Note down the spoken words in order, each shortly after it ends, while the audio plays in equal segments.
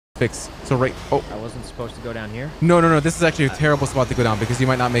fix. So right. Oh. I wasn't supposed to go down here. No. This is actually a terrible spot to go down because you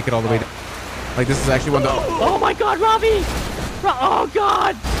might not make it all the way down. Like this is actually one of the. Oh my God, Ravi! Oh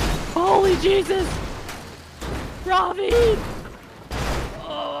God! Holy Jesus! Ravi!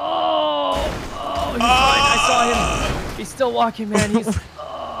 Oh, he's fine. I saw him. He's still walking, man. He's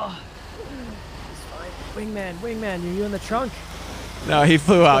fine. Wingman, are you in the trunk? No, he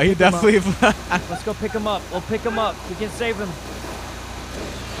flew out. He definitely flew out. Let's go pick him up. We'll pick him up. We can save him.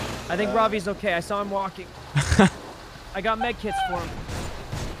 I think Ravi's okay. I saw him walking. I got med kits for him.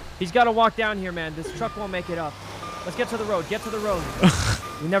 He's got to walk down here, man. This truck won't make it up. Let's get to the road. Get to the road.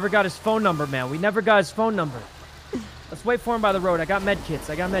 We never got his phone number, man. We never got his phone number. Let's wait for him by the road. I got med kits.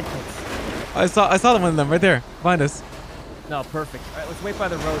 I got med kits. I saw one of them right there. Behind us. No, perfect. All right, let's wait by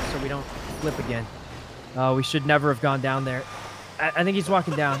the road so we don't flip again. Oh, we should never have gone down there. I think he's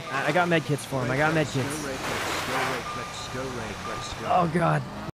walking down. I got med kits for him. I got med kits. Oh, God.